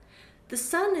The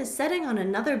sun is setting on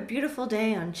another beautiful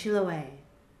day on Chiloé.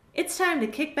 It's time to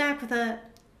kick back with a...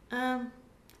 do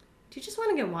you just want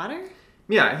to get water?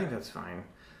 Yeah, I think that's fine.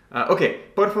 Okay,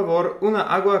 por favor, una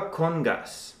agua con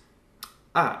gas.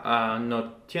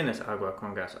 No tienes agua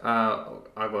con gas.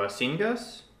 Agua sin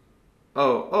gas?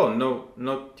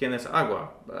 No tienes agua.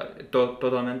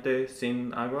 Totalmente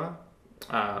sin agua.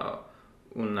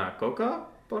 Una coca,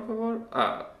 por favor.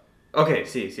 Okay,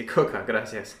 sí, coca,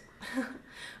 gracias.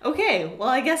 Okay, well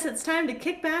I guess it's time to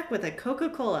kick back with a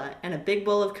Coca-Cola and a big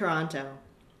bowl of Coranto.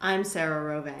 I'm Sarah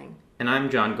Rovang. And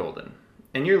I'm John Golden.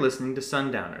 And you're listening to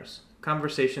Sundowners,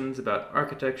 conversations about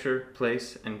architecture,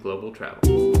 place, and global travel.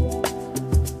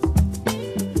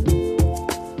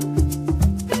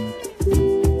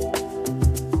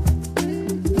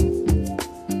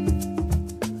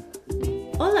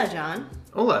 Hola, John.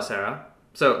 Hola, Sarah.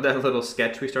 So that little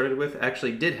sketch we started with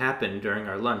actually did happen during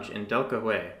our lunch in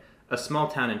Delcahue, a small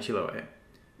town in Chiloé.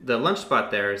 The lunch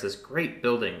spot there is this great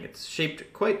building. It's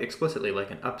shaped quite explicitly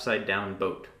like an upside-down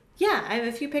boat. Yeah, I have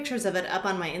a few pictures of it up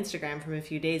on my Instagram from a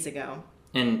few days ago.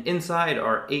 And inside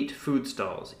are 8 food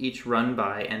stalls, each run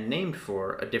by and named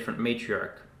for a different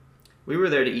matriarch. We were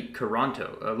there to eat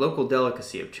Coranto, a local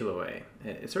delicacy of Chiloé.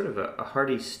 It's sort of a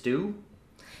hearty stew.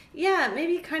 Yeah,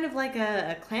 maybe kind of like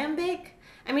a clam bake.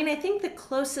 I mean, I think the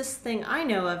closest thing I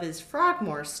know of is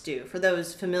frogmore stew, for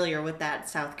those familiar with that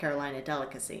South Carolina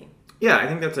delicacy. Yeah, I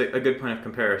think that's a good point of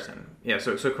comparison. Yeah,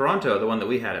 so Coranto, the one that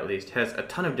we had at least, has a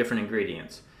ton of different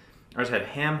ingredients. Ours had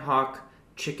ham hock,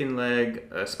 chicken leg,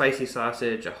 a spicy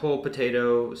sausage, a whole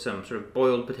potato, some sort of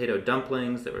boiled potato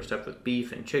dumplings that were stuffed with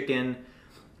beef and chicken,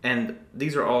 and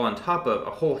these are all on top of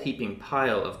a whole heaping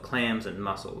pile of clams and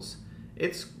mussels.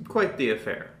 It's quite the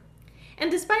affair. And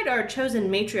despite our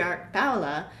chosen matriarch,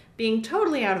 Paola, being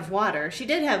totally out of water, she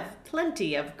did have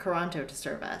plenty of Coranto to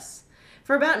serve us.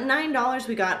 For about $9,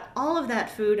 we got all of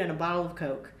that food and a bottle of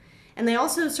Coke. And they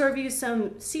also serve you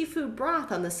some seafood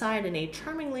broth on the side in a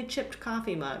charmingly chipped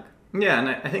coffee mug. Yeah, and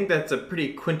I think that's a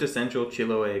pretty quintessential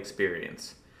Chiloé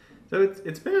experience. So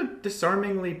it's been a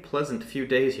disarmingly pleasant few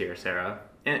days here, Sarah.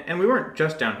 And we weren't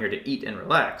just down here to eat and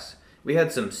relax. We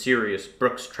had some serious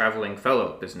Brooks Traveling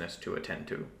Fellow business to attend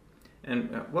to.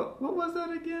 And what was that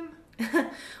again?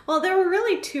 Well, there were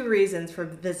really 2 reasons for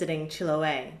visiting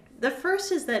Chiloé. The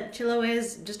first is that Chiloé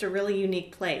is just a really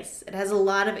unique place. It has a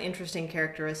lot of interesting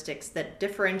characteristics that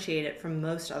differentiate it from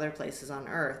most other places on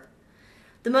Earth.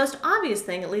 The most obvious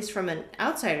thing, at least from an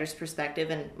outsider's perspective,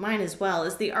 and mine as well,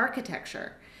 is the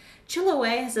architecture.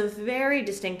 Chiloé has a very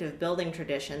distinctive building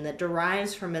tradition that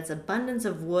derives from its abundance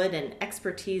of wood and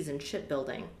expertise in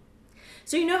shipbuilding.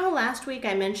 So you know how last week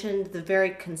I mentioned the very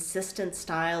consistent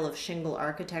style of shingle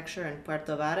architecture in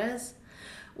Puerto Varas?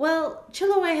 Well,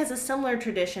 Chiloé has a similar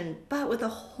tradition, but with a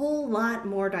whole lot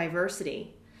more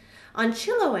diversity. On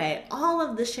Chiloé, all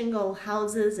of the shingle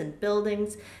houses and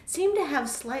buildings seem to have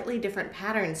slightly different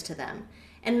patterns to them,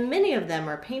 and many of them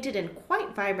are painted in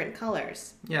quite vibrant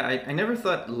colors. Yeah, I never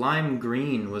thought lime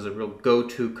green was a real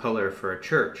go-to color for a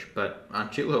church, but on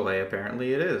Chiloé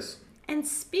apparently it is. And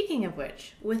speaking of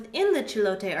which, within the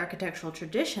Chilote architectural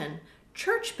tradition,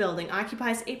 church building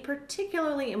occupies a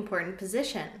particularly important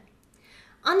position.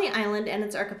 On the island and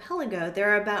its archipelago, there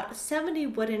are about 70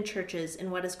 wooden churches in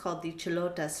what is called the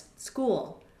Chilota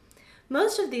School.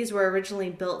 Most of these were originally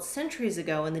built centuries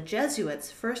ago when the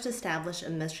Jesuits first established a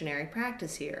missionary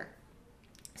practice here.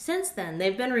 Since then,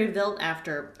 they've been rebuilt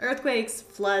after earthquakes,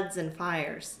 floods, and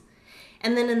fires.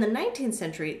 And then in the 19th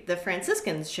century, the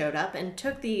Franciscans showed up and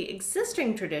took the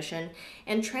existing tradition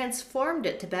and transformed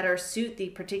it to better suit the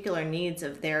particular needs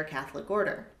of their Catholic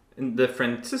order. And the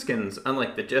Franciscans,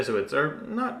 unlike the Jesuits, are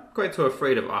not quite so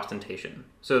afraid of ostentation.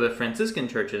 So the Franciscan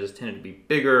churches tended to be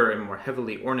bigger and more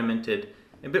heavily ornamented,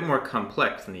 a bit more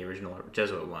complex than the original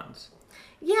Jesuit ones.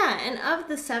 Yeah, and of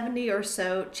the 70 or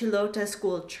so Chilota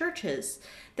school churches,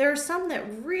 there are some that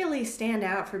really stand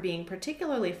out for being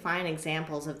particularly fine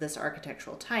examples of this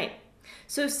architectural type.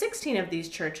 So 16 of these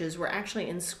churches were actually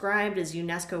inscribed as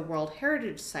UNESCO World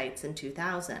Heritage Sites in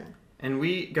 2000. And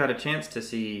we got a chance to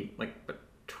see,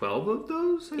 12 of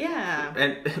those? Yeah.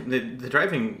 And the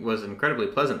driving was incredibly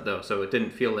pleasant, though, so it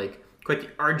didn't feel like quite the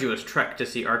arduous trek to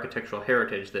see architectural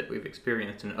heritage that we've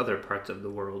experienced in other parts of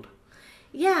the world.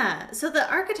 Yeah, so the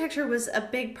architecture was a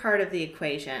big part of the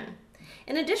equation.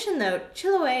 In addition, though,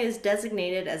 Chiloé is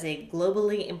designated as a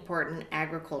globally important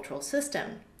agricultural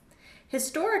system.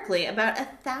 Historically, about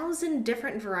 1,000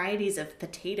 different varieties of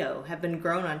potato have been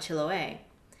grown on Chiloé.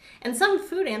 And some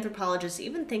food anthropologists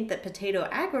even think that potato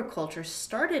agriculture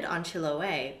started on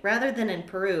Chiloé rather than in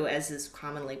Peru, as is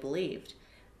commonly believed.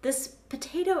 This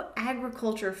potato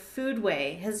agriculture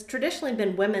foodway has traditionally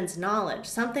been women's knowledge,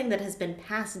 something that has been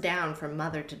passed down from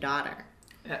mother to daughter.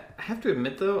 I have to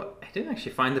admit, though, I didn't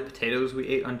actually find the potatoes we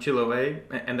ate on Chiloé,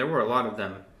 and there were a lot of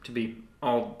them, to be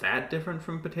all that different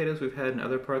from potatoes we've had in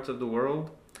other parts of the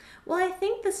world. Well, I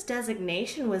think this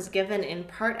designation was given in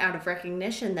part out of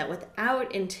recognition that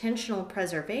without intentional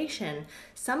preservation,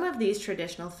 some of these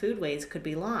traditional foodways could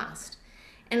be lost.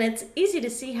 And it's easy to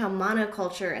see how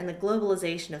monoculture and the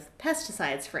globalization of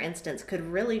pesticides, for instance, could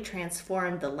really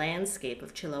transform the landscape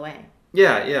of Chiloé.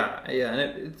 Yeah,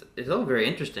 and it's all very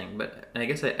interesting, but I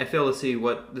guess I fail to see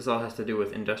what this all has to do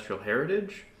with industrial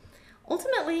heritage.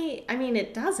 Ultimately, I mean,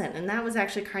 it doesn't, and that was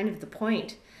actually kind of the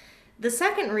point. The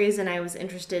second reason I was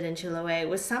interested in Chiloé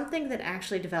was something that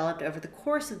actually developed over the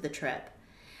course of the trip.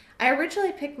 I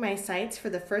originally picked my sites for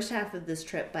the first half of this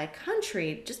trip by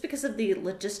country just because of the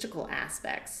logistical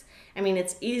aspects. I mean,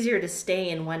 it's easier to stay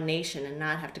in one nation and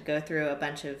not have to go through a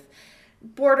bunch of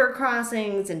border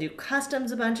crossings and do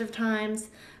customs a bunch of times.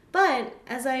 But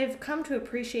as I've come to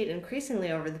appreciate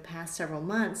increasingly over the past several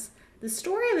months, the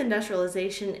story of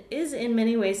industrialization is in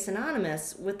many ways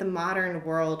synonymous with the modern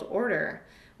world order,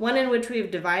 one in which we've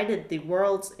divided the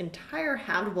world's entire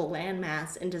habitable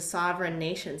landmass into sovereign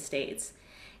nation states.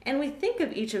 And we think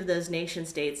of each of those nation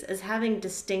states as having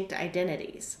distinct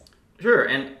identities. Sure,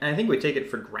 and I think we take it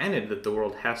for granted that the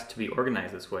world has to be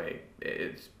organized this way.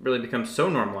 It's really become so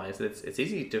normalized that it's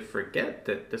easy to forget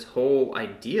that this whole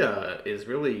idea is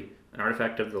really an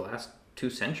artifact of the last 2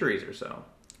 centuries or so.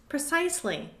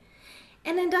 Precisely.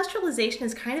 And industrialization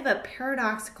is kind of a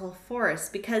paradoxical force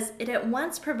because it at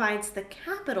once provides the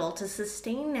capital to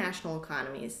sustain national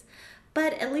economies,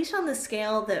 but at least on the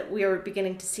scale that we are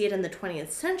beginning to see it in the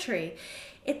 20th century,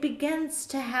 it begins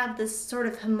to have this sort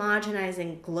of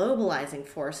homogenizing, globalizing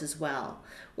force as well.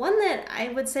 One that I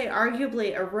would say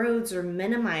arguably erodes or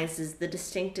minimizes the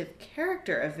distinctive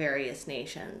character of various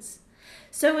nations.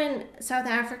 So in South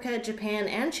Africa, Japan,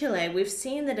 and Chile, we've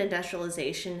seen that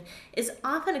industrialization is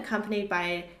often accompanied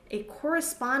by a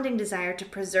corresponding desire to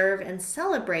preserve and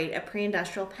celebrate a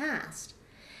pre-industrial past.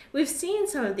 We've seen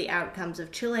some of the outcomes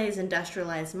of Chile's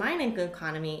industrialized mining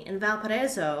economy in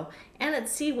Valparaiso and at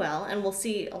Sewell, and we'll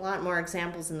see a lot more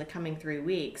examples in the coming 3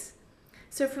 weeks.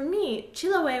 So for me,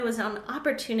 Chiloé was an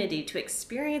opportunity to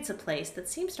experience a place that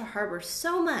seems to harbor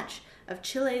so much of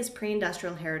Chile's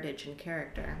pre-industrial heritage and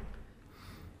character.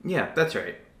 Yeah, that's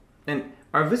right. And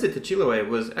our visit to Chiloé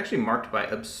was actually marked by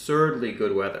absurdly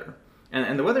good weather.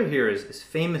 And the weather here is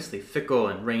famously fickle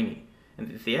and rainy.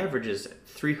 And the average is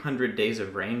 300 days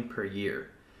of rain per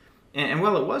year. And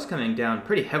while it was coming down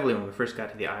pretty heavily when we first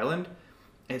got to the island,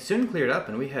 it soon cleared up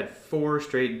and we had 4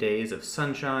 straight days of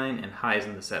sunshine and highs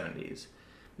in the 70s.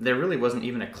 There really wasn't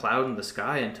even a cloud in the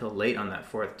sky until late on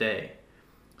that 4th day.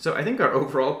 So I think our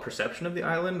overall perception of the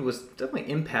island was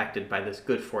definitely impacted by this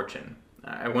good fortune.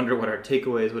 I wonder what our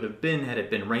takeaways would have been had it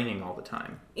been raining all the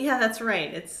time. Yeah, that's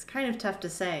right. It's kind of tough to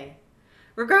say.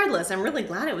 Regardless, I'm really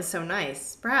glad it was so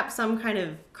nice. Perhaps some kind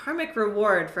of karmic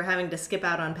reward for having to skip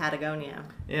out on Patagonia.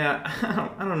 Yeah,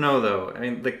 I don't know though. I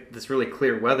mean, this really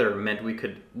clear weather meant we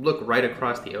could look right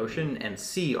across the ocean and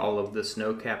see all of the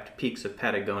snow-capped peaks of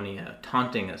Patagonia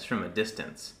taunting us from a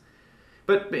distance.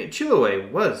 But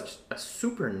Chiloé was just a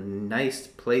super nice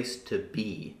place to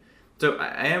be. So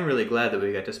I am really glad that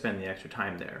we got to spend the extra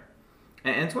time there.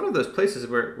 And it's one of those places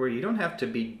where you don't have to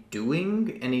be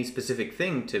doing any specific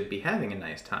thing to be having a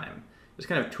nice time. Just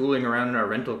kind of tooling around in our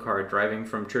rental car driving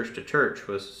from church to church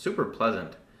was super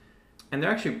pleasant. And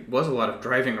there actually was a lot of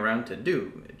driving around to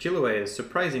do. Chiloé is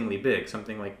surprisingly big,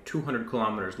 something like 200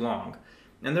 kilometers long.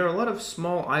 And there are a lot of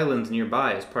small islands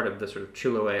nearby as part of the sort of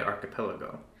Chiloé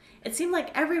archipelago. It seemed like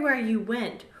everywhere you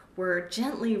went were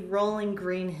gently rolling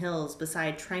green hills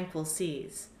beside tranquil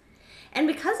seas. And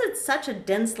because it's such a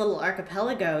dense little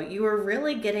archipelago, you were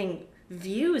really getting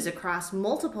views across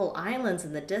multiple islands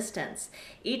in the distance,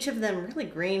 each of them really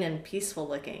green and peaceful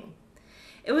looking.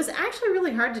 It was actually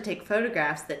really hard to take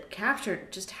photographs that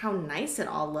captured just how nice it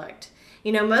all looked.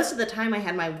 You know, most of the time I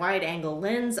had my wide-angle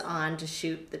lens on to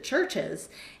shoot the churches,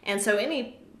 and so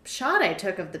any shot I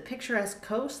took of the picturesque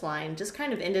coastline just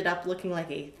kind of ended up looking like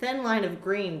a thin line of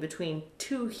green between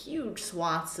 2 huge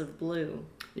swaths of blue.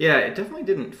 Yeah, it definitely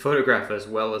didn't photograph as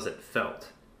well as it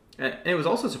felt. And it was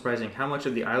also surprising how much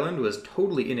of the island was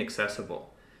totally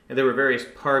inaccessible. And there were various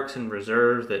parks and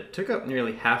reserves that took up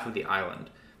nearly half of the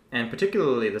island, and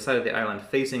particularly the side of the island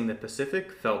facing the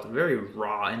Pacific felt very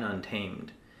raw and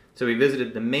untamed. So we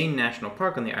visited the main national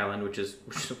park on the island, which is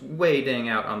way dang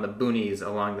out on the boonies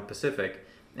along the Pacific,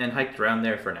 and hiked around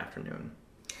there for an afternoon.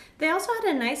 They also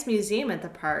had a nice museum at the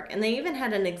park, and they even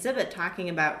had an exhibit talking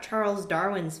about Charles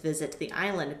Darwin's visit to the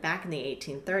island back in the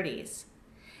 1830s.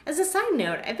 As a side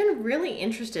note, I've been really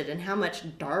interested in how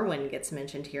much Darwin gets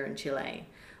mentioned here in Chile.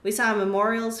 We saw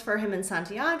memorials for him in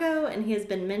Santiago, and he has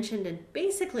been mentioned in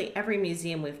basically every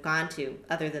museum we've gone to,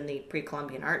 other than the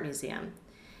Pre-Columbian Art Museum.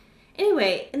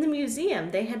 Anyway, in the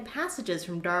museum, they had passages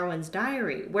from Darwin's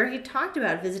diary where he talked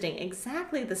about visiting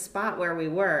exactly the spot where we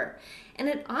were, and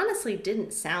it honestly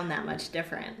didn't sound that much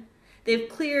different. They've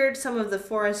cleared some of the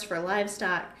forest for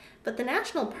livestock, but the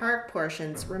national park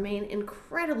portions remain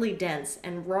incredibly dense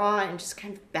and raw and just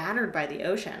kind of battered by the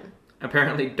ocean.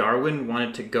 Apparently, Darwin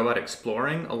wanted to go out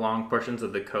exploring along portions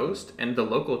of the coast, and the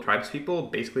local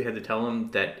tribespeople basically had to tell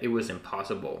him that it was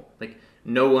impossible. Like,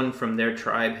 no one from their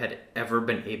tribe had ever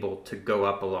been able to go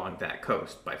up along that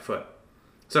coast by foot.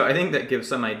 So I think that gives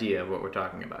some idea of what we're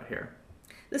talking about here.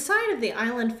 The side of the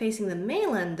island facing the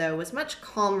mainland, though, was much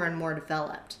calmer and more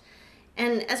developed.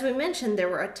 And as we mentioned, there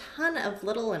were a ton of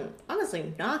little and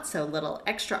honestly not so little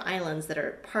extra islands that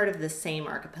are part of the same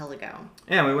archipelago.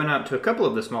 Yeah, we went out to a couple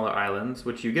of the smaller islands,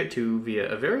 which you get to via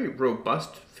a very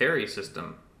robust ferry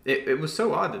system. It was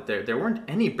so odd that there weren't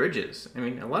any bridges. I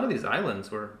mean, a lot of these islands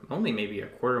were only maybe a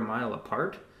quarter mile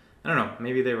apart. I don't know,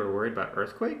 maybe they were worried about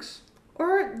earthquakes?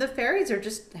 Or the ferries are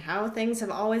just how things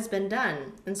have always been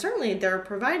done, and certainly they're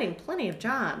providing plenty of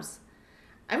jobs.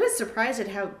 I was surprised at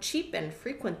how cheap and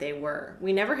frequent they were.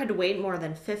 We never had to wait more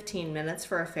than 15 minutes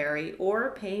for a ferry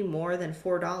or pay more than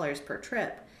 $4 per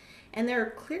trip, and they're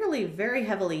clearly very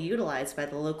heavily utilized by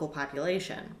the local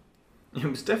population. It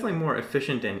was definitely more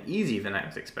efficient and easy than I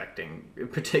was expecting,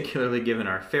 particularly given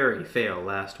our ferry fail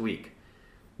last week.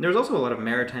 There was also a lot of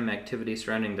maritime activity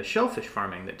surrounding the shellfish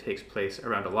farming that takes place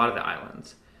around a lot of the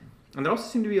islands. And there also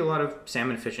seemed to be a lot of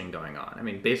salmon fishing going on. I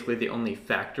mean, basically the only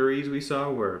factories we saw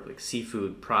were like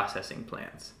seafood processing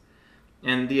plants.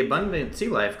 And the abundant sea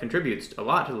life contributes a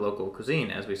lot to the local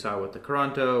cuisine, as we saw with the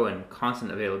Coronto and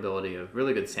constant availability of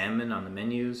really good salmon on the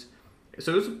menus.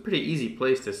 So it was a pretty easy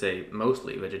place to say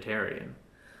mostly vegetarian.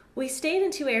 We stayed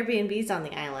in 2 Airbnbs on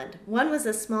the island. One was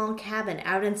a small cabin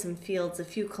out in some fields a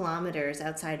few kilometers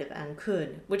outside of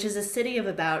Ancud, which is a city of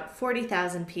about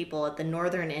 40,000 people at the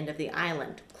northern end of the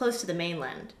island, close to the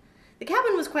mainland. The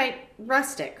cabin was quite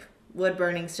rustic.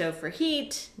 Wood-burning stove for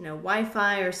heat, no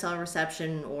Wi-Fi or cell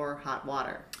reception or hot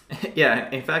water. Yeah,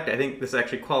 in fact, I think this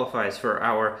actually qualifies for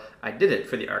our I Did It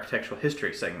for the Architectural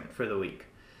History segment for the week.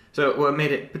 So what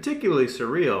made it particularly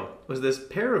surreal was this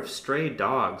pair of stray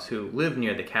dogs who lived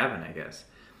near the cabin, I guess.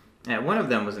 And one of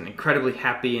them was an incredibly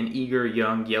happy and eager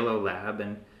young yellow lab,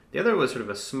 and the other was sort of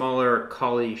a smaller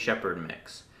collie shepherd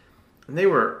mix. And they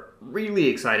were really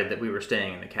excited that we were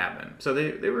staying in the cabin, so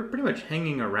they were pretty much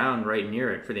hanging around right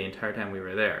near it for the entire time we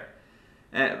were there.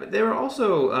 But they were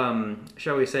also,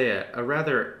 shall we say, a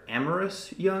rather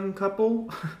amorous young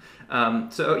couple.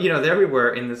 So, there we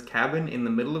were in this cabin in the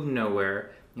middle of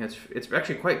nowhere. It's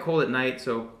actually quite cold at night,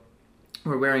 so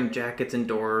we're wearing jackets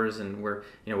indoors, and we're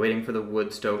waiting for the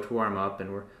wood stove to warm up,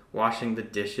 and we're washing the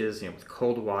dishes with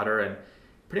cold water, and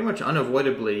pretty much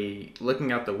unavoidably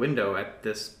looking out the window at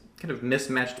this kind of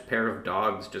mismatched pair of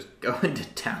dogs just going to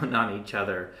town on each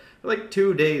other for like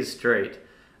 2 days straight.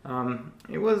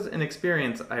 It was an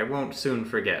experience I won't soon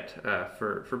forget,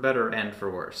 for better and for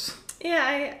worse.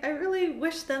 Yeah, I really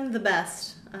wish them the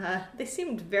best. They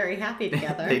seemed very happy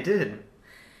together. They did.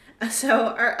 So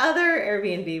our other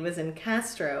Airbnb was in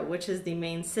Castro, which is the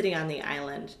main city on the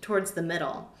island, towards the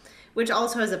middle, which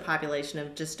also has a population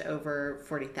of just over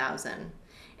 40,000.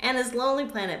 And as Lonely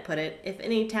Planet put it, if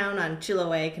any town on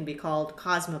Chiloé can be called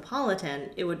cosmopolitan,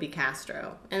 it would be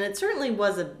Castro. And it certainly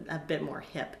was a bit more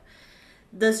hip.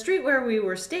 The street where we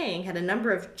were staying had a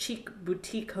number of chic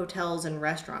boutique hotels and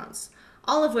restaurants,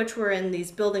 all of which were in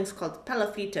these buildings called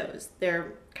palafitos.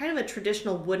 They're kind of a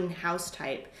traditional wooden house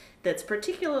type that's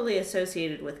particularly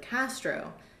associated with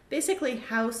Castro, basically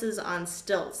houses on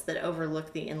stilts that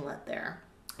overlook the inlet there.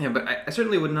 Yeah, but I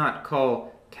certainly would not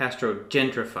call Castro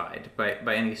gentrified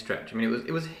by any stretch. I mean,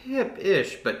 it was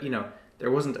hip-ish, but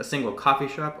there wasn't a single coffee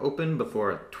shop open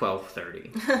before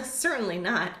 12:30. Certainly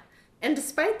not. And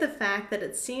despite the fact that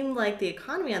it seemed like the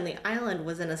economy on the island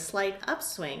was in a slight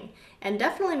upswing and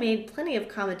definitely made plenty of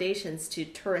accommodations to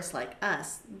tourists like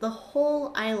us, the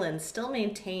whole island still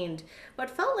maintained what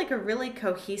felt like a really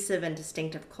cohesive and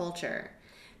distinctive culture.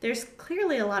 There's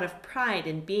clearly a lot of pride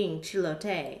in being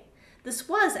Chilote. This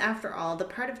was, after all, the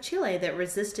part of Chile that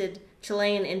resisted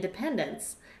Chilean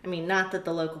independence. I mean, not that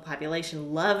the local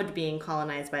population loved being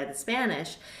colonized by the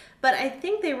Spanish, but I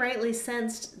think they rightly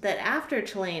sensed that after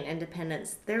Chilean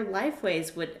independence, their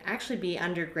lifeways would actually be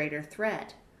under greater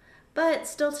threat. But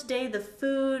still today, the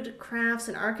food, crafts,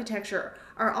 and architecture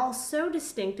are all so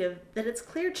distinctive that it's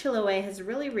clear Chiloé has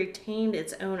really retained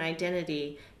its own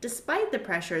identity despite the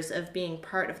pressures of being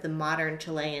part of the modern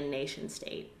Chilean nation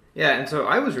state. Yeah, and so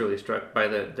I was really struck by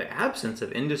the absence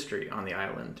of industry on the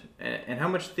island and how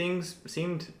much things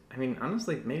seemed, I mean,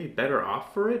 honestly, maybe better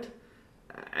off for it.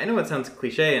 I know it sounds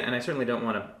cliche, and I certainly don't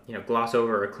want to, gloss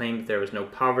over or claim that there was no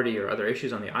poverty or other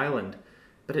issues on the island,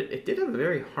 but it did have a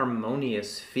very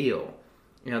harmonious feel.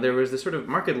 There was this sort of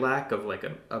marked lack of like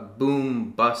a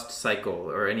boom-bust cycle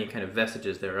or any kind of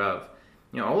vestiges thereof.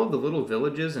 All of the little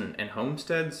villages and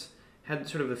homesteads had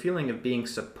sort of a feeling of being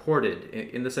supported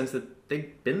in the sense that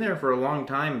they'd been there for a long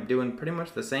time doing pretty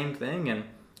much the same thing and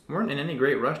weren't in any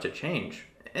great rush to change.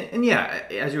 And yeah,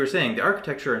 as you were saying, the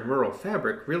architecture and rural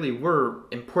fabric really were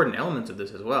important elements of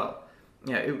this as well.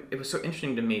 Yeah, it was so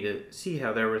interesting to me to see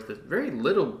how there was this very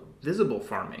little visible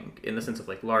farming in the sense of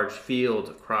like large fields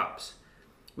of crops.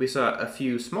 We saw a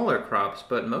few smaller crops,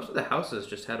 but most of the houses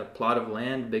just had a plot of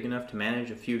land big enough to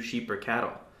manage a few sheep or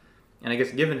cattle. And I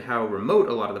guess given how remote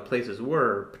a lot of the places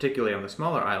were, particularly on the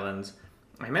smaller islands,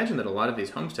 I imagine that a lot of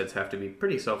these homesteads have to be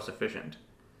pretty self-sufficient.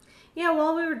 Yeah,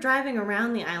 while we were driving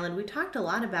around the island, we talked a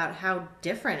lot about how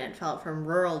different it felt from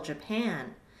rural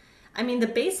Japan. I mean, the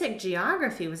basic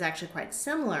geography was actually quite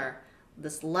similar.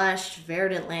 This lush,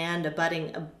 verdant land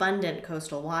abutting abundant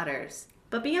coastal waters.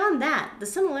 But beyond that, the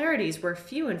similarities were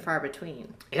few and far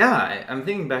between. Yeah, I'm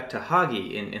thinking back to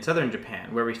Hagi in southern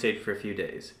Japan, where we stayed for a few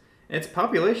days. Its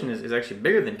population is actually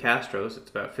bigger than Castro's,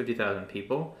 it's about 50,000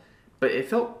 people, but it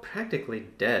felt practically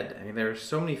dead. I mean, there were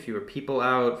so many fewer people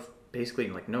out, basically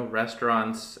like no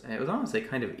restaurants, and it was honestly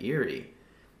kind of eerie.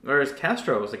 Whereas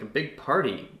Castro was like a big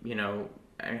party, I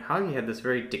mean, Hagi had this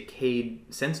very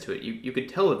decayed sense to it. You could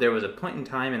tell that there was a point in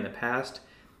time in the past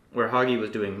where Hagi was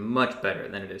doing much better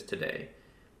than it is today.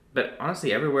 But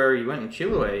honestly, everywhere you went in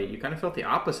Chiloé, you kind of felt the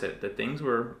opposite, that things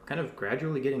were kind of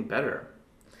gradually getting better.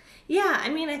 Yeah, I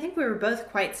mean, I think we were both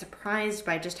quite surprised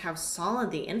by just how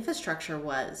solid the infrastructure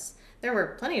was. There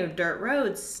were plenty of dirt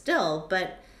roads still,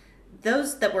 but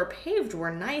those that were paved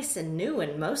were nice and new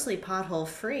and mostly pothole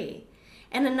free.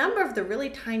 And a number of the really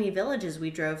tiny villages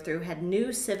we drove through had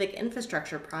new civic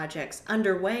infrastructure projects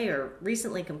underway or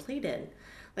recently completed.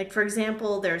 Like, for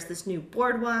example, there's this new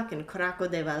boardwalk in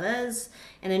Coraco de Valles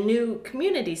and a new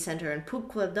community center in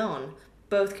Pucladon,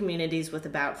 both communities with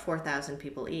about 4,000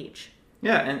 people each.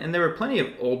 Yeah, and there were plenty of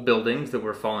old buildings that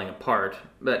were falling apart,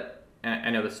 but I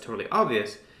know this is totally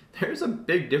obvious, there's a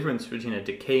big difference between a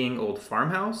decaying old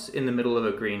farmhouse in the middle of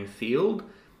a green field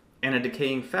and a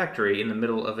decaying factory in the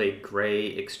middle of a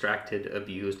gray, extracted,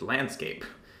 abused landscape.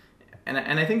 And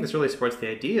I think this really supports the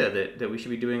idea that we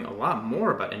should be doing a lot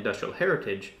more about industrial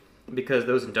heritage because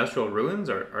those industrial ruins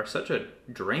are such a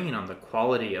drain on the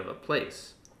quality of a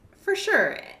place. For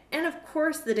sure. And of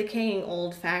course, the decaying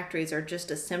old factories are just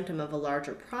a symptom of a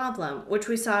larger problem, which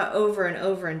we saw over and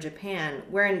over in Japan,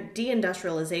 wherein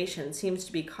deindustrialization seems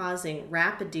to be causing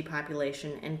rapid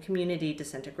depopulation and community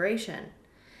disintegration.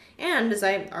 And as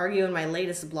I argue in my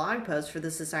latest blog post for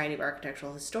the Society of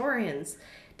Architectural Historians,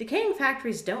 decaying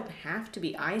factories don't have to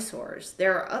be eyesores.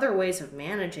 There are other ways of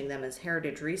managing them as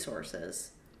heritage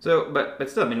resources. So, but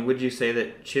still, I mean, would you say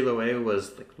that Chiloé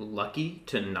was like lucky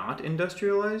to not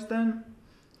industrialize then?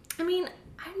 I mean,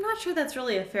 I'm not sure that's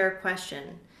really a fair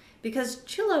question, because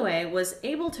Chiloé was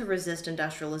able to resist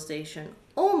industrialization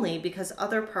only because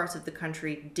other parts of the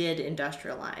country did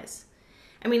industrialize.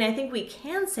 I mean, I think we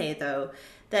can say, though,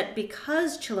 that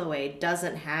because Chiloé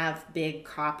doesn't have big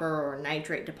copper or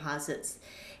nitrate deposits,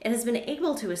 it has been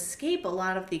able to escape a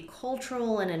lot of the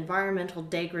cultural and environmental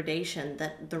degradation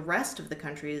that the rest of the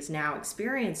country is now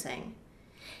experiencing.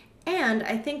 And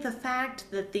I think the fact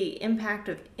that the impact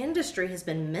of industry has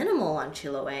been minimal on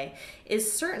Chiloé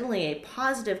is certainly a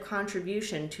positive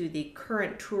contribution to the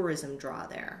current tourism draw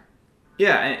there.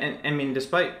 Yeah, and I mean,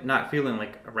 despite not feeling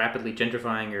like a rapidly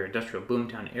gentrifying or industrial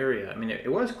boomtown area, I mean,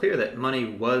 it was clear that money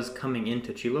was coming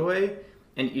into Chiloé,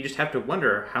 and you just have to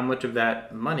wonder how much of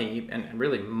that money, and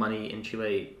really money in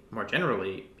Chile more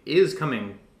generally, is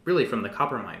coming really from the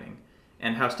copper mining,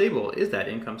 and how stable is that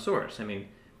income source? I mean,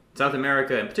 South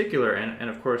America in particular, and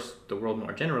of course the world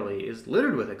more generally, is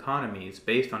littered with economies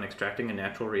based on extracting a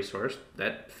natural resource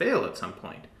that fail at some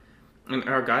point. And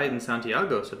our guide in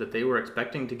Santiago said that they were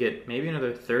expecting to get maybe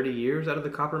another 30 years out of the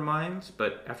copper mines,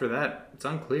 but after that, it's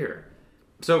unclear.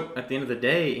 So at the end of the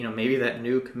day, maybe that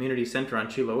new community center on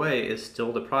Chiloé is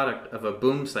still the product of a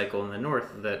boom cycle in the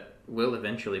north that will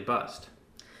eventually bust.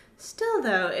 Still,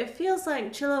 though, it feels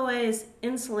like Chiloé is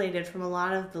insulated from a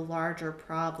lot of the larger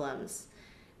problems.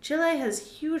 Chile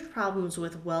has huge problems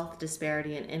with wealth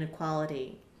disparity and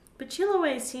inequality. but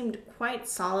Chiloé seemed quite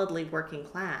solidly working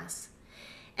class.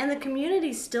 And the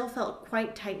community still felt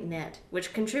quite tight-knit,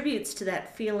 which contributes to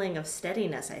that feeling of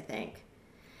steadiness, I think.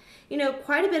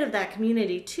 Quite a bit of that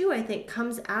community, too, I think,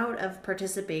 comes out of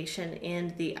participation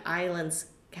in the island's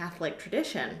Catholic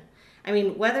tradition. I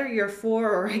mean, whether you're for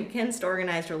or against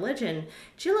organized religion,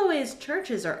 Chiloé's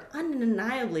churches are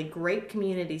undeniably great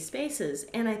community spaces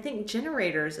and I think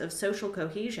generators of social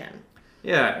cohesion.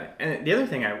 Yeah, and the other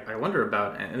thing I wonder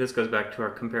about, and this goes back to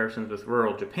our comparisons with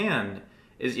rural Japan,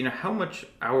 is how much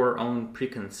our own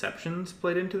preconceptions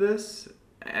played into this.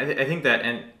 I think that,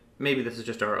 and maybe this is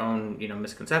just our own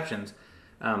misconceptions,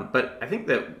 but I think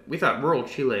that we thought rural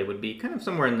Chile would be kind of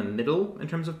somewhere in the middle in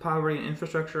terms of poverty and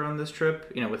infrastructure on this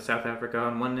trip, with South Africa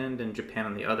on one end and Japan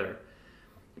on the other.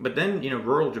 But then,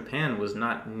 rural Japan was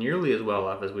not nearly as well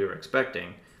off as we were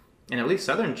expecting. And at least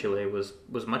southern Chile was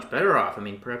much better off. I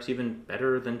mean, perhaps even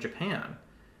better than Japan.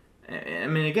 I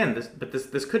mean, again,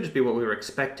 this could just be what we were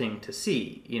expecting to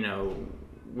see.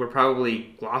 We're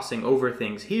probably glossing over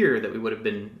things here that we would have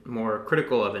been more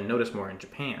critical of and noticed more in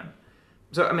Japan.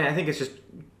 So, I mean, I think it's just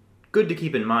good to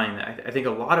keep in mind that I think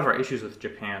a lot of our issues with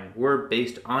Japan were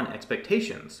based on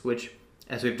expectations, which,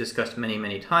 as we've discussed many,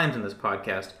 many times in this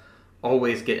podcast,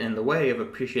 always get in the way of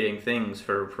appreciating things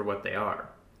for what they are.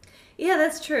 Yeah,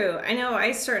 that's true. I know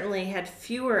I certainly had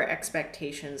fewer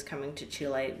expectations coming to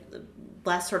Chile,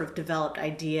 less sort of developed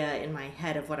idea in my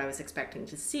head of what I was expecting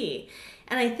to see.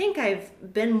 And I think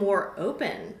I've been more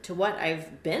open to what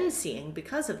I've been seeing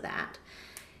because of that.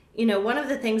 One of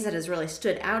the things that has really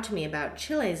stood out to me about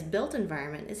Chile's built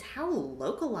environment is how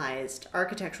localized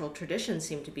architectural traditions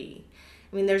seem to be.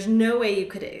 I mean, there's no way you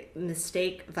could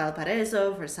mistake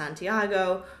Valparaiso for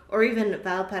Santiago, or even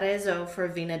Valparaiso for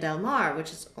Vina del Mar,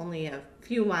 which is only a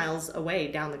few miles away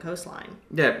down the coastline.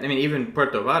 Yeah, I mean, even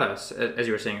Puerto Varas, as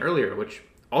you were saying earlier, which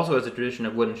also has a tradition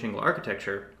of wood and shingle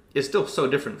architecture, is still so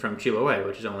different from Chiloé,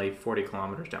 which is only 40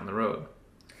 kilometers down the road.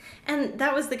 And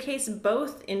that was the case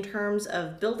both in terms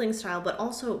of building style, but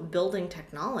also building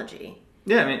technology.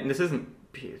 Yeah, I mean,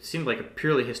 it seemed like a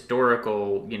purely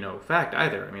historical, fact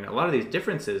either. I mean, a lot of these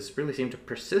differences really seem to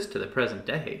persist to the present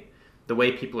day. The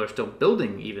way people are still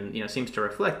building even, seems to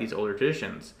reflect these older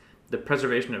traditions. The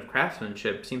preservation of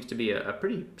craftsmanship seems to be a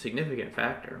pretty significant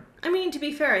factor. I mean, to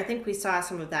be fair, I think we saw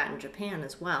some of that in Japan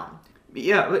as well.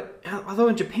 Yeah, but although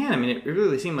in Japan, I mean, it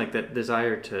really seemed like that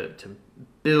desire to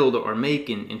build or make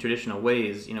in traditional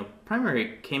ways,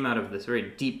 primarily came out of this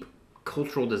very deep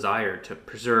cultural desire to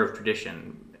preserve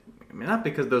tradition. I mean, not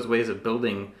because those ways of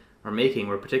building or making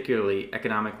were particularly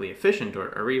economically efficient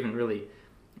or even really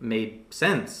made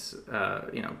sense,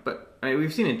 but I mean,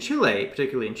 we've seen in Chile,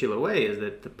 particularly in Chiloé, is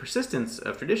that the persistence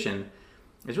of tradition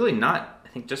is really not, I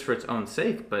think, just for its own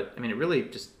sake, but I mean, it really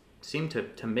just seemed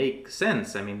to make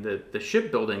sense. I mean, the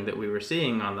shipbuilding that we were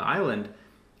seeing on the island,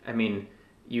 I mean,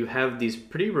 you have these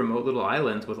pretty remote little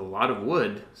islands with a lot of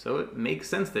wood, so it makes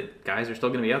sense that guys are still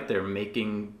going to be out there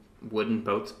making wooden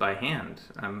boats by hand.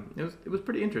 It was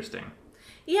pretty interesting.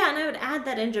 Yeah, and I would add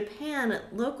that in Japan,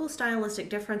 local stylistic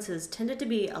differences tended to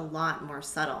be a lot more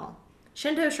subtle.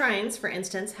 Shinto shrines, for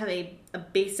instance, have a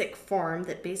basic form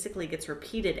that basically gets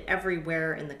repeated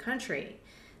everywhere in the country.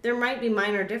 There might be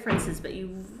minor differences, but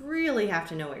you really have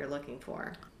to know what you're looking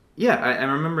for. Yeah,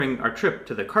 I'm remembering our trip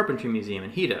to the Carpentry Museum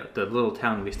in Hida, the little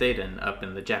town we stayed in up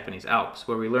in the Japanese Alps,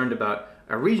 where we learned about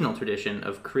a regional tradition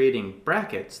of creating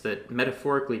brackets that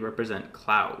metaphorically represent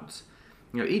clouds.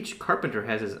 Each carpenter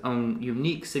has his own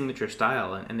unique signature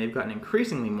style, and they've gotten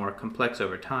increasingly more complex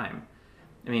over time.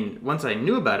 I mean, once I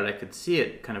knew about it, I could see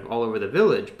it kind of all over the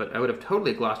village, but I would have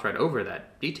totally glossed right over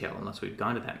that detail unless we'd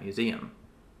gone to that museum.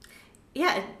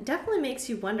 Yeah, it definitely makes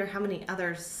you wonder how many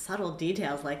other subtle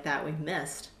details like that we've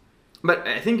missed. But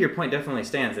I think your point definitely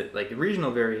stands that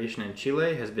regional variation in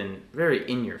Chile has been very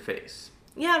in your face.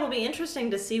 Yeah, it'll be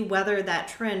interesting to see whether that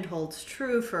trend holds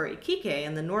true for Iquique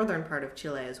in the northern part of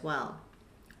Chile as well.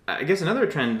 I guess another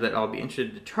trend that I'll be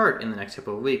interested to chart in the next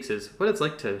couple of weeks is what it's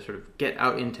like to sort of get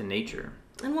out into nature.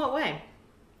 In what way?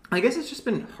 I guess it's just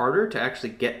been harder to actually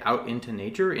get out into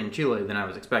nature in Chile than I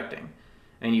was expecting.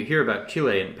 And you hear about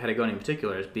Chile and Patagonia in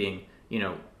particular as being,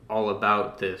 all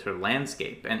about the sort of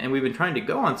landscape. And we've been trying to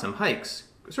go on some hikes,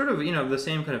 sort of, the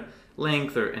same kind of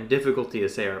length and difficulty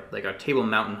as, say, our Table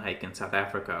Mountain hike in South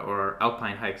Africa or our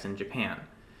alpine hikes in Japan.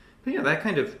 But, that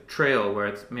kind of trail where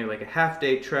it's maybe like a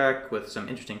half-day trek with some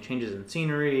interesting changes in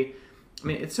scenery, I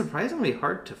mean, it's surprisingly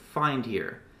hard to find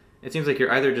here. It seems like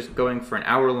you're either just going for an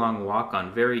hour-long walk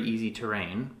on very easy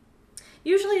terrain.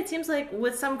 Usually it seems like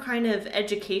with some kind of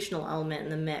educational element in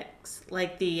the mix,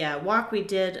 like the walk we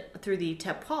did through the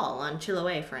Tepal on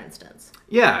Chiloé, for instance.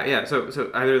 Yeah.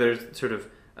 So either there's sort of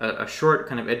a short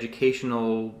kind of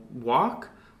educational walk,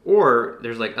 or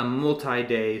there's like a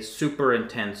multi-day, super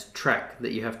intense trek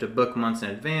that you have to book months in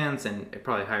advance and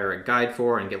probably hire a guide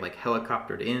for and get like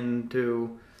helicoptered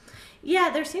into.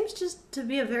 Yeah, there seems just to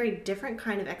be a very different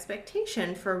kind of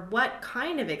expectation for what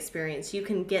kind of experience you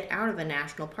can get out of a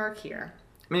national park here.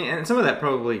 I mean, and some of that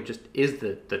probably just is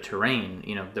the terrain.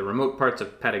 You know, the remote parts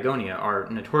of Patagonia are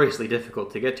notoriously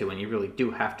difficult to get to, and you really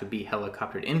do have to be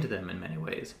helicoptered into them in many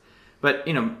ways. But,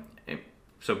 you know,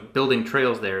 so building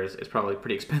trails there is probably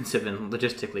pretty expensive and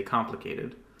logistically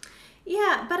complicated.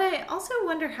 Yeah, but I also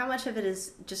wonder how much of it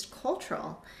is just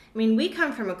cultural. I mean, we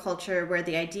come from a culture where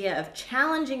the idea of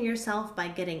challenging yourself by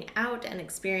getting out and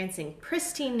experiencing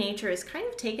pristine nature is kind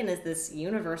of taken as this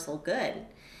universal good.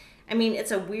 I mean,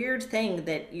 it's a weird thing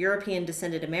that European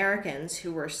descended Americans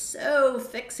who were so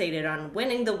fixated on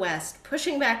winning the West,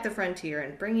 pushing back the frontier,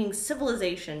 and bringing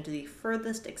civilization to the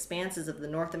furthest expanses of the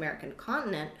North American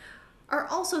continent are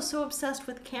also so obsessed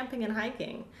with camping and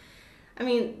hiking. I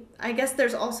mean, I guess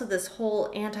there's also this whole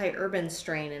anti-urban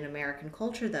strain in American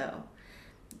culture, though.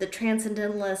 The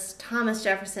Transcendentalists, Thomas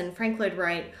Jefferson, Frank Lloyd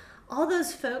Wright, all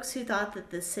those folks who thought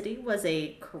that the city was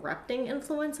a corrupting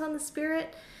influence on the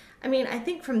spirit. I mean, I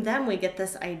think from them we get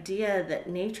this idea that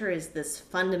nature is this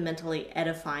fundamentally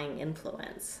edifying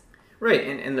influence. Right,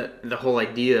 and the whole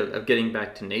idea of getting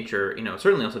back to nature, you know,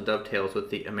 certainly also dovetails with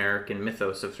the American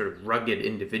mythos of sort of rugged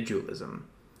individualism.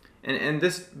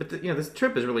 This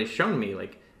trip has really shown me,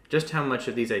 like, just how much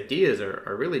of these ideas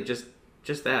are really just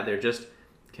that. They're just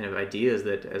kind of ideas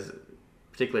that, as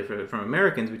particularly from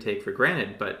Americans, we take for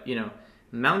granted. But, you know,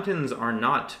 mountains are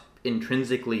not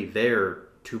intrinsically there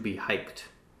to be hiked.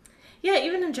 Yeah,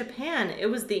 even in Japan, it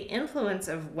was the influence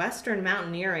of Western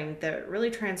mountaineering that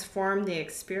really transformed the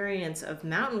experience of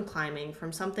mountain climbing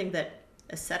from something that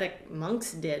ascetic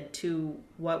monks did to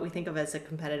what we think of as a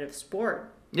competitive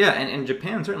sport. Yeah, and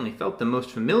Japan certainly felt the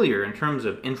most familiar in terms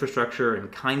of infrastructure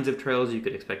and kinds of trails you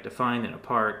could expect to find in a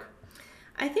park.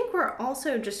 I think we're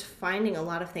also just finding a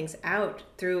lot of things out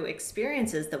through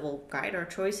experiences that will guide our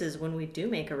choices when we do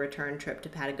make a return trip to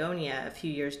Patagonia a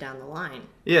few years down the line.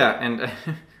 Yeah, and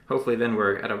hopefully then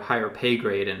we're at a higher pay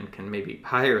grade and can maybe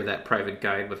hire that private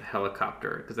guide with a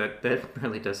helicopter, because that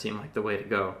really does seem like the way to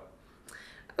go.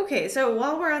 Okay, so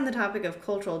while we're on the topic of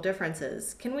cultural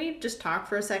differences, can we just talk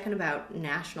for a second about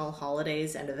national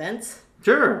holidays and events?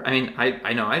 Sure. I mean,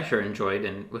 I know I sure enjoyed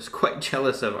and was quite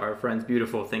jealous of our friend's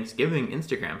beautiful Thanksgiving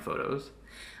Instagram photos.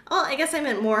 Well, I guess I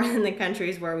meant more in the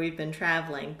countries where we've been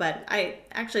traveling, but I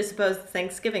actually suppose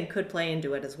Thanksgiving could play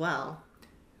into it as well.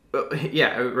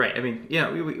 Yeah, right. I mean,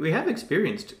 yeah, we have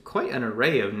experienced quite an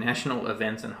array of national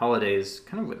events and holidays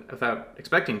kind of without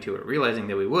expecting to or realizing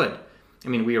that we would. I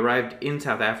mean, we arrived in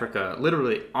South Africa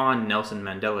literally on Nelson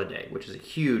Mandela Day, which is a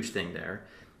huge thing there.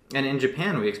 And in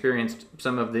Japan, we experienced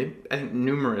some of the, I think,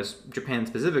 numerous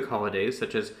Japan-specific holidays,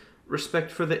 such as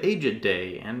Respect for the Aged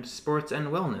Day and Sports and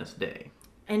Wellness Day.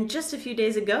 And just a few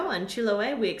days ago on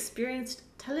Chiloé, we experienced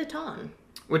Téléthon.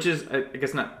 Which is, I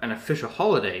guess, not an official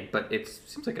holiday, but it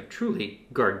seems like a truly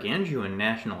gargantuan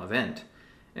national event.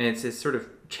 And it's this sort of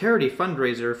charity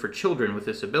fundraiser for children with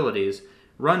disabilities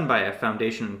run by a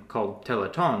foundation called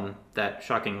Téléthon that,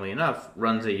 shockingly enough,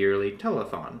 runs a yearly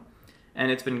telethon. And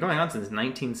it's been going on since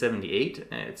 1978,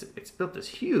 and it's built this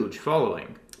huge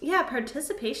following. Yeah,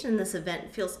 participation in this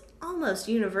event feels almost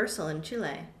universal in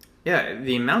Chile. Yeah,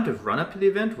 the amount of run-up to the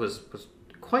event was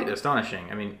quite astonishing.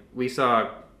 I mean, we saw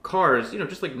cars,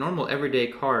 just like normal everyday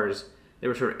cars, they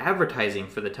were sort of advertising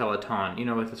for the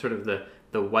Telethon, with the sort of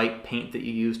the white paint that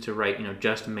you use to write,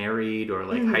 just married or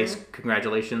like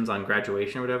congratulations on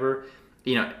graduation or whatever.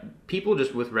 People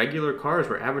just with regular cars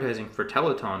were advertising for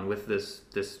Telethon with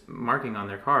this marking on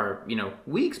their car,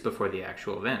 weeks before the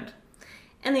actual event.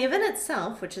 And the event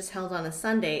itself, which is held on a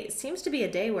Sunday, seems to be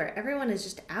a day where everyone is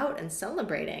just out and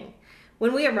celebrating.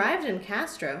 When we arrived in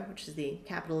Castro, which is the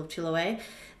capital of Chiloé,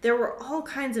 there were all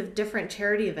kinds of different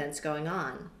charity events going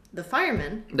on. The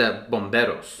firemen... The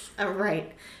bomberos. Oh,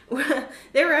 right.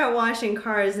 They were out washing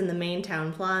cars in the main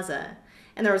town plaza.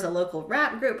 And there was a local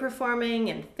rap group performing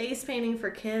and face painting for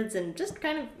kids and just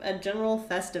kind of a general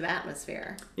festive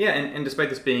atmosphere. Yeah, and despite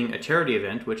this being a charity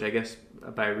event, which I guess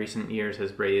by recent years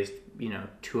has raised,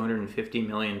 $250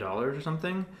 million or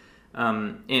something,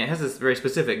 and it has this very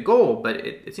specific goal, but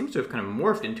it seems to have kind of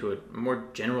morphed into a more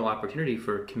general opportunity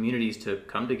for communities to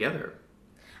come together.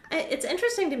 It's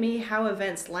interesting to me how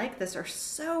events like this are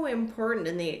so important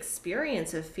in the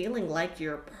experience of feeling like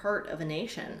you're part of a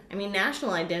nation. I mean,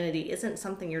 national identity isn't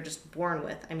something you're just born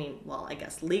with. I mean, well, I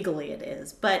guess legally it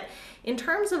is. But in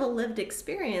terms of a lived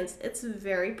experience, it's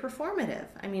very performative.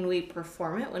 I mean, we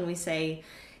perform it when we say,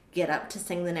 get up to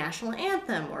sing the national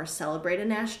anthem or celebrate a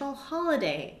national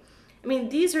holiday. I mean,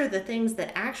 these are the things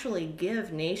that actually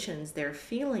give nations their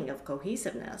feeling of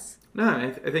cohesiveness. No,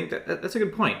 I think that's a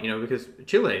good point, because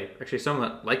Chile, actually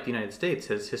somewhat like the United States,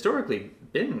 has historically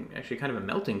been actually kind of a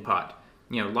melting pot.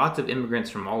 Lots of immigrants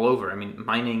from all over. I mean,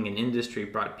 mining and industry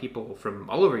brought people from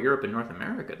all over Europe and North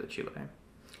America to Chile.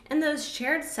 And those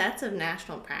shared sets of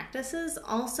national practices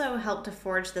also help to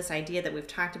forge this idea that we've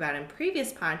talked about in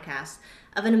previous podcasts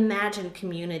of an imagined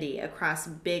community across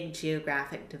big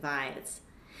geographic divides.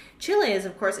 Chile is,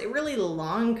 of course, a really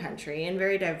long country and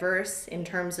very diverse in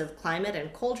terms of climate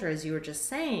and culture, as you were just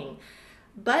saying.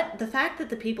 But the fact that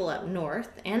the people up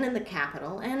north and in the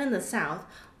capital and in the south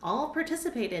all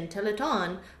participate in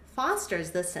Teletón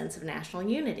fosters this sense of national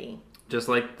unity. Just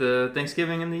like the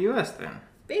Thanksgiving in the U.S., then.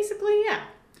 Basically, yeah.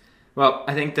 Well,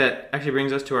 I think that actually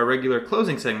brings us to our regular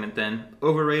closing segment then,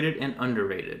 overrated and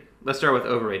underrated. Let's start with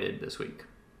overrated this week.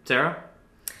 Sarah?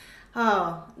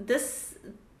 Oh, this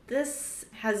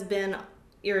has been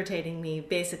irritating me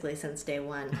basically since day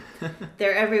one.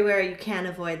 They're everywhere. You can't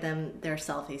avoid them. They're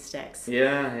selfie sticks.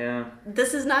 Yeah.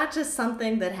 This is not just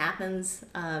something that happens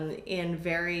in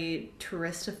very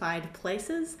touristified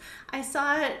places. I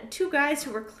saw two guys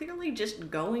who were clearly just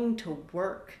going to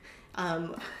work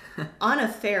on a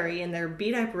ferry in their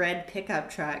beat-up red pickup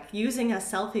truck using a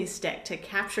selfie stick to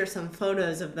capture some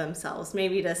photos of themselves,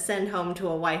 maybe to send home to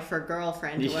a wife or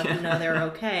girlfriend to let them know they're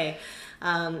okay.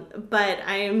 But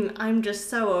I'm just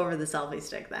so over the selfie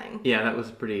stick thing. Yeah, that was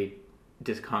pretty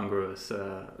discongruous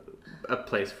a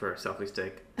place for a selfie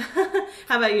stick.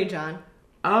 How about you, John?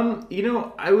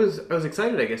 I was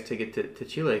excited, I guess, to get to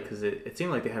Chile because it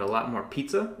seemed like they had a lot more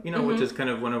pizza, which is kind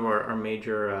of one of our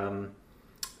major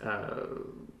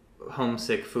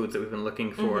homesick foods that we've been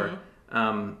looking for.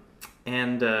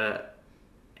 And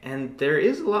there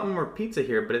is a lot more pizza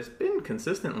here, but it's been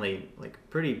consistently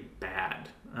pretty bad.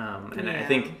 I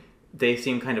think they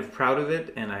seem kind of proud of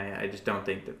it, and I just don't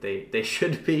think that they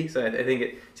should be. So I think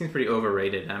it seems pretty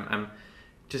overrated. I'm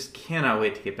just cannot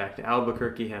wait to get back to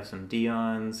Albuquerque, have some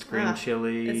Dion's green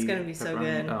chili. It's gonna be so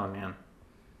good. Oh man.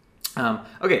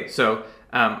 Okay, so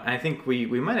I think we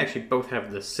might actually both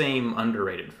have the same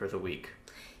underrated for the week.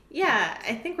 Yeah,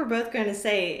 I think we're both going to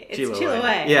say it's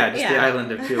Chiloé. Yeah, just the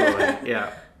island of Chiloé.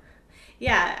 Yeah.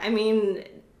 Yeah, I mean,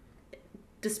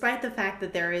 despite the fact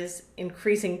that there is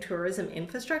increasing tourism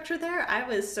infrastructure there, I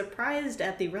was surprised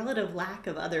at the relative lack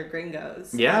of other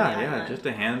gringos. Yeah, just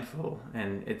a handful.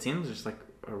 And it seems just like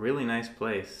a really nice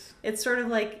place. It's sort of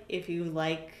like if you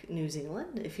like New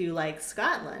Zealand, if you like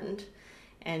Scotland,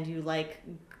 and you like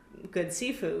good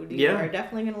seafood, you are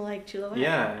definitely going to like Chiloé.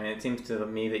 Yeah, and it seems to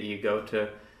me that you go to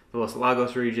the Los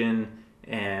Lagos region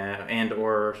and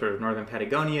or sort of northern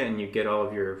Patagonia, and you get all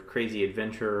of your crazy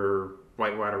adventure,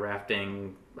 whitewater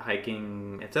rafting,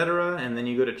 hiking, etc., and then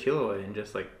you go to Chiloé and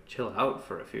just chill out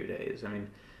for a few days. I mean,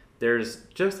 there's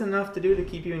just enough to do to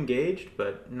keep you engaged,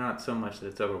 but not so much that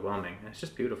it's overwhelming. It's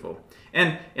just beautiful.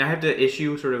 And I have to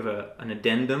issue sort of an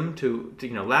addendum to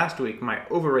last week my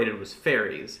overrated was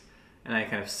ferries, and I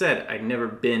kind of said I'd never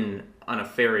been on a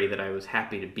ferry that I was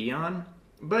happy to be on,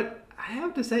 but I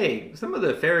have to say, some of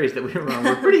the ferries that we were on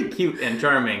were pretty cute and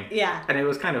charming. Yeah. And it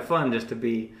was kind of fun just to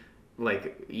be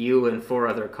like you and 4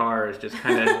 other cars just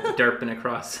kind of derping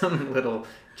across some little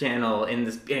channel in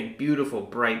this beautiful,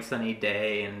 bright, sunny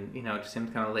day. And, it just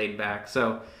seems kind of laid back.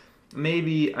 So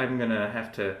maybe I'm going to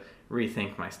have to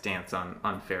rethink my stance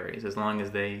on ferries as long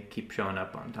as they keep showing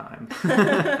up on time.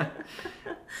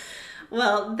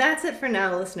 Well, that's it for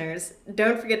now, listeners.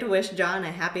 Don't forget to wish John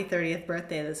a happy 30th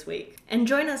birthday this week. And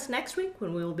join us next week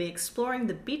when we will be exploring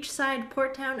the beachside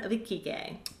port town of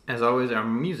Iquique. As always, our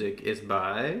music is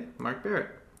by Mark Barrett.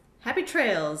 Happy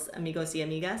trails, amigos y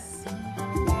amigas.